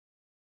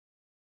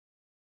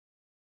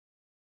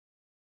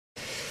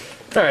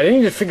Alright, I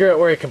need to figure out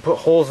where I can put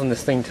holes in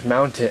this thing to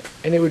mount it,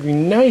 and it would be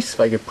nice if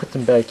I could put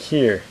them back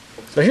here.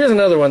 So here's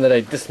another one that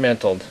I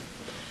dismantled.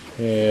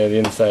 Yeah, the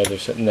inside they're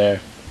sitting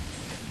there.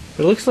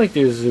 But it looks like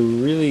there's a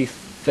really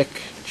thick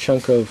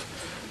chunk of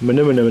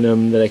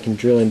aluminum that I can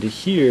drill into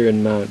here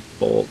and mount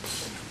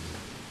bolts.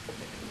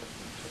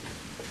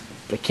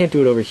 But I can't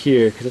do it over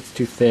here because it's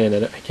too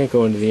thin. I can't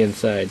go into the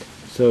inside.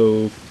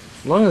 So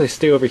as long as I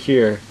stay over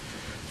here,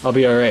 I'll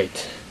be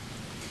alright.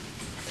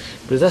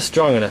 But is that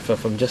strong enough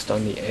if I'm just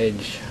on the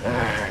edge?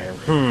 I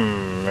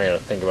gotta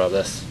think about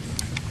this.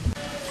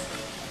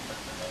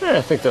 Yeah,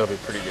 I think that'll be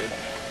pretty good.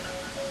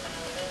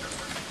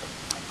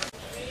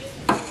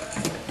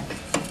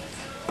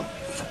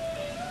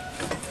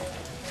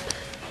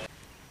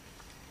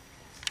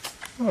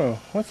 Oh,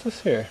 what's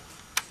this here?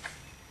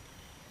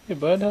 Hey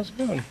bud, how's it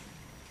going?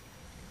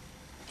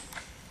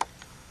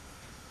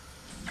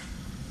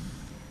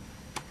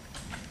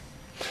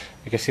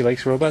 I guess he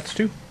likes robots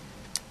too.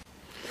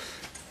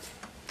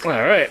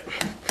 Alright,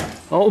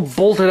 all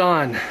bolted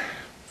on.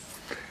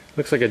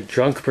 Looks like a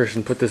drunk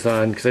person put this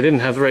on because I didn't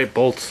have the right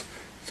bolts.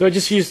 So I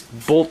just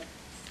used bolt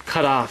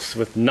cut-offs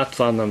with nuts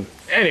on them.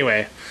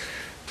 Anyway,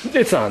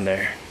 it's on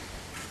there.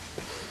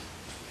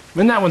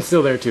 And that one's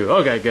still there too.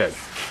 Okay, good.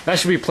 That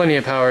should be plenty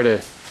of power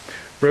to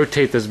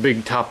rotate this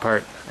big top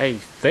part. I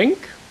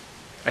think.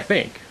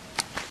 Alright,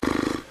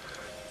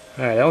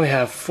 I only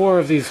have 4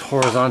 of these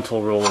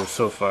horizontal rollers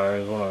so far.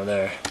 There's one over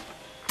there.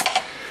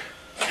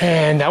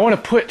 And I want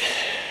to put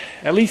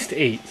at least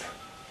 8.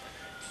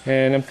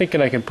 And I'm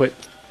thinking I can put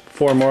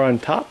 4 more on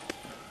top.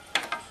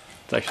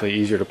 It's actually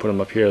easier to put them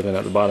up here than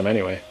at the bottom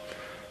anyway.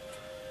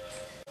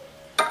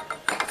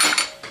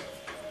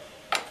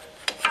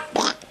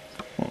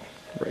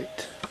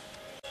 Right.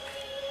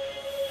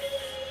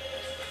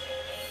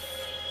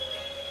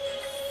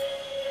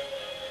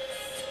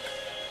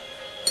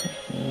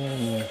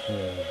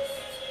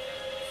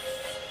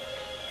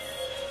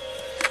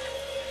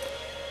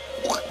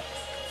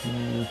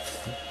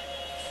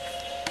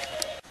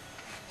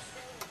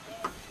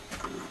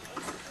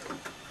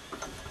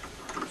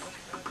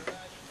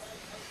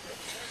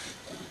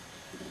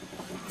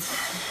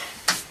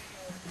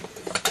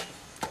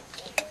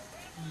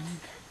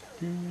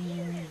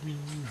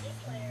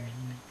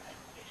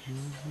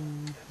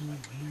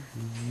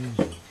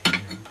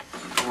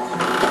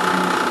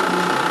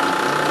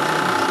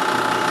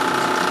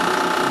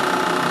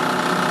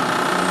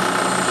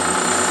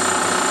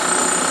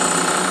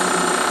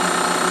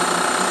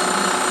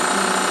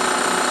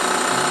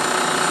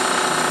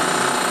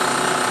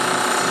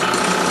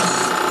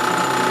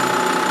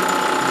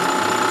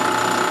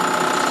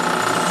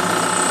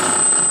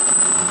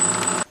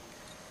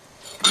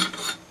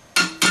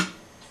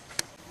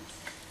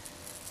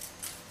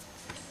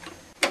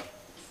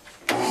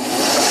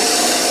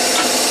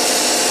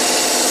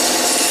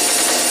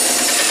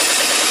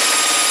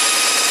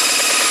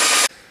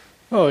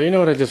 Oh, you know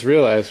what I just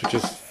realized, which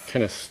is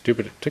kind of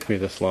stupid it took me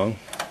this long.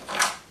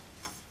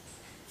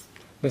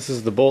 This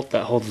is the bolt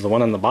that holds the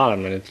one on the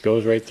bottom and it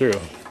goes right through.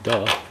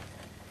 Duh.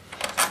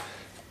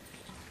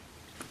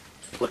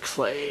 Looks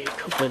like,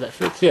 hopefully that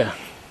fits, yeah.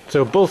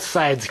 So both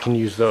sides can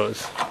use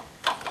those.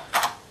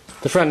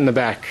 The front and the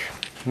back,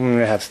 I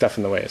have stuff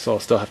in the way, so I'll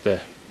still have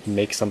to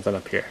make something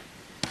up here.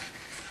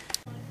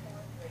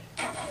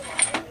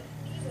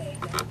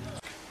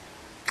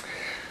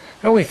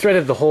 I only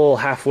threaded the hole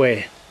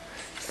halfway,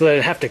 so that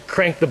I'd have to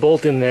crank the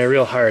bolt in there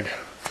real hard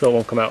so it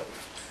won't come out.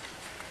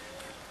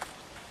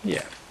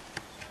 Yeah.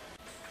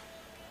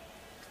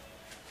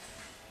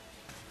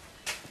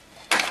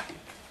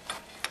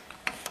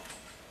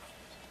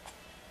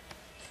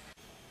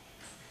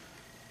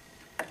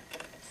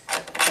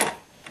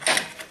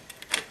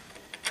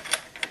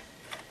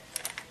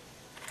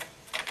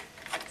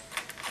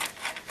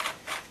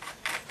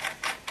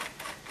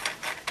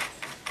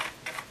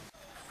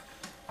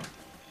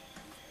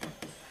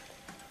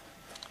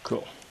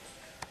 Cool.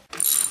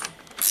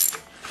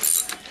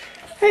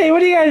 Hey,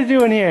 what are you guys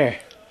doing here?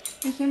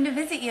 We came to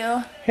visit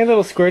you. Hey,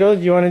 little Squirtle,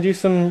 do you want to do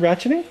some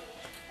ratcheting?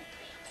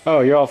 Oh,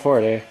 you're all for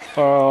it, eh?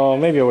 Oh,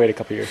 maybe I'll wait a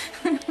couple years.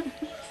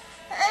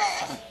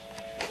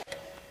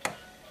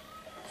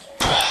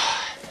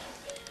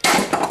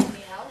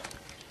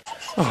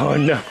 Oh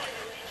no.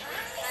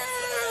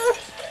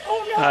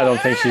 Oh no. I don't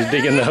think she's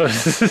digging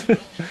those.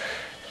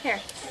 Here,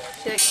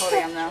 she likes holding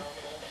them though.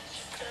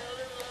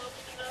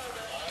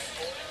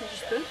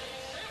 Here's your spoon.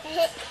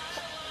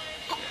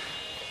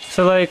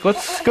 So like,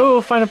 let's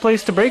go find a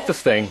place to break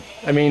this thing.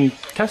 I mean,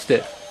 test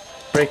it.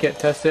 Break it,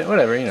 test it,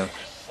 whatever, you know.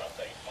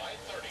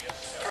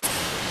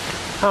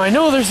 Oh, I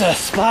know there's a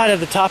spot at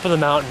the top of the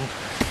mountain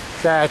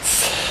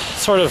that's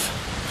sort of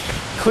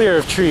clear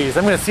of trees.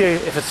 I'm gonna see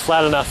if it's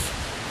flat enough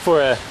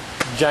for a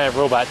giant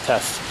robot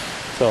test.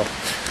 So.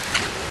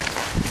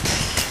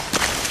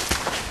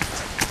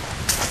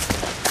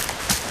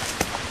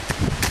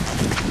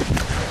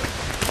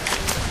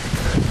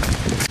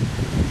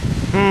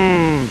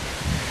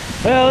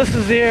 Well, this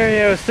is the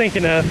area I was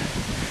thinking of.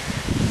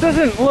 It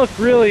doesn't look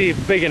really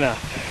big enough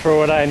for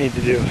what I need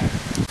to do.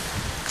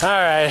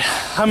 Alright,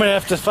 I'm gonna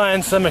have to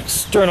find some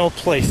external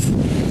place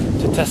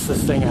to test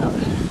this thing out.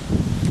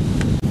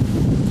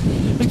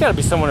 There's gotta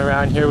be someone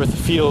around here with a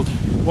field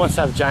who wants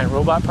to have a giant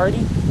robot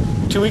party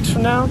 2 weeks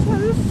from now.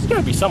 There's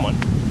gotta be someone.